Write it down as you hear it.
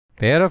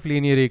pair of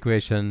linear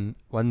equation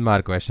 1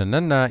 mark question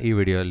nanna ee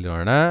video alli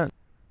nodona.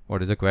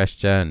 What is the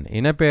question?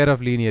 In a pair of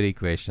linear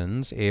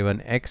equations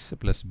a1x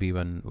plus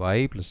b1y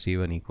plus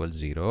c1 equals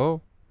 0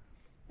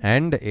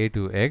 and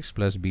a2x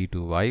plus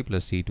b2y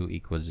plus c2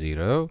 equals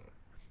 0,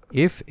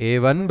 if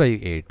a1 by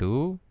a2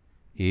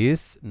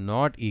 is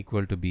not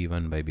equal to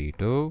b1 by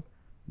b2,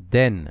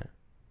 then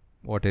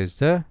what is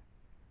the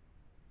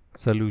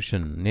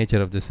solution,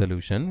 nature of the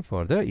solution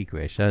for the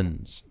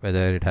equations?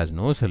 Whether it has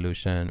no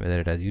solution, whether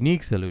it has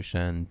unique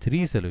solution,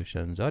 3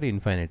 solutions, or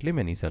infinitely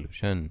many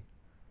solutions.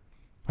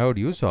 How do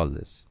you solve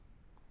this?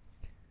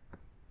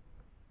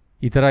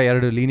 ಈ ಥರ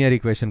ಎರಡು linear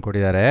equation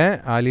ಕೊಟ್ಟಿದ್ದಾರೆ.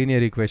 ಆ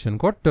linear equation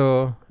ಕೊಟ್ಟು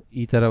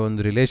ಈ ಥರ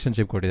ಒಂದು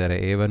relationship ಕೊಟ್ಟಿದ್ದಾರೆ,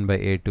 a1 by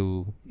a2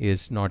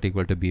 is not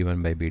equal to b1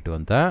 by b2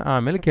 ಅಂತ.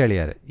 ಆಮೇಲೆ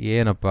ಕೇಳಿದ್ದಾರೆ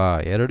ಏನಪ್ಪ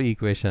ಎರಡು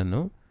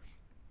ಈಕ್ವೇಷನ್ನು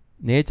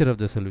ನೇಚರ್ ಆಫ್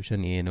ದ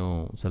ಸೊಲ್ಯೂಷನ್ ಏನು,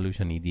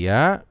 ಸೊಲ್ಯೂಷನ್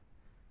ಇದೆಯಾ,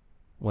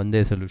 ಒಂದೇ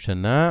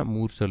ಸೊಲ್ಯೂಷನ್ನ,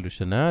 3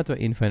 ಸೊಲ್ಯೂಷನ್ನ, ಅಥವಾ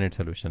ಇನ್ಫೈನೈಟ್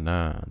ಸೊಲ್ಯೂಷನ್ನ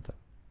ಅಂತ.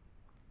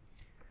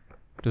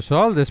 To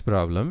solve this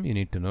problem you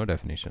need to know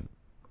definition.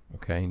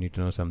 Okay, you need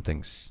to know some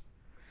things.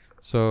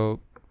 So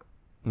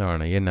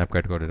ನೋಡೋಣ ಏನು ನ್ಯಾಪ್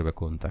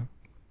ಕಟ್ಕೊಂಡಿರಬೇಕು ಅಂತ.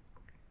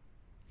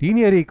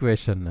 ಲೀನಿಯರ್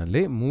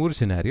ಈಕ್ವೇಷನ್ನಲ್ಲಿ 3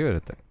 ಸಿನಾರಿಯೋ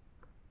ಇರುತ್ತೆ.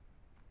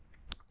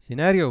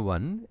 Scenario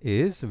 1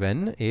 is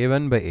when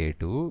a1 by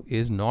a2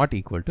 is not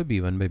equal to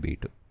b1 by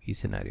b2. ಈ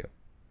scenario,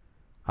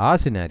 ಆ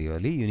scenario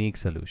ಅಲ್ಲಿ unique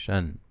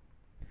solution.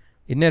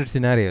 ಇನ್ನೆರಡು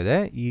scenario ಇದೆ,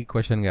 ಈ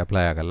ಕ್ವೆಶನ್ಗೆ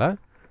ಅಪ್ಲೈ ಆಗಲ್ಲ,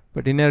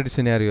 ಬಟ್ ಇನ್ನೆರಡು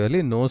ಸಿನಾರಿಯೋ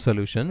ಅಲ್ಲಿ ನೋ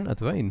ಸೊಲ್ಯೂಷನ್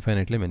ಅಥವಾ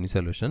ಇನ್ಫೈನೈಟ್ಲಿ ಮೆನಿ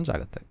ಸೊಲ್ಯೂಷನ್ಸ್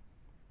ಆಗುತ್ತೆ.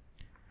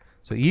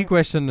 ಸೊ ಈ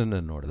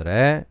ಕ್ವೆಶನನ್ನು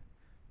ನೋಡಿದ್ರೆ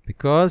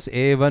because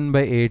a1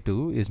 by a2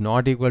 is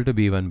not equal to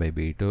b1 by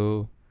b2,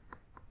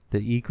 the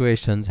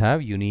equations have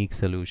unique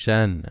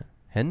solution.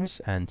 Hence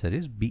answer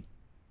is B.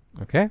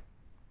 Okay.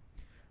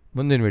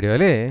 ಮುಂದಿನ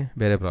ವಿಡಿಯೋಲಿ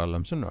ಬೇರೆ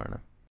ಪ್ರಾಬ್ಲಮ್ಸ್ ನೋಡೋಣ.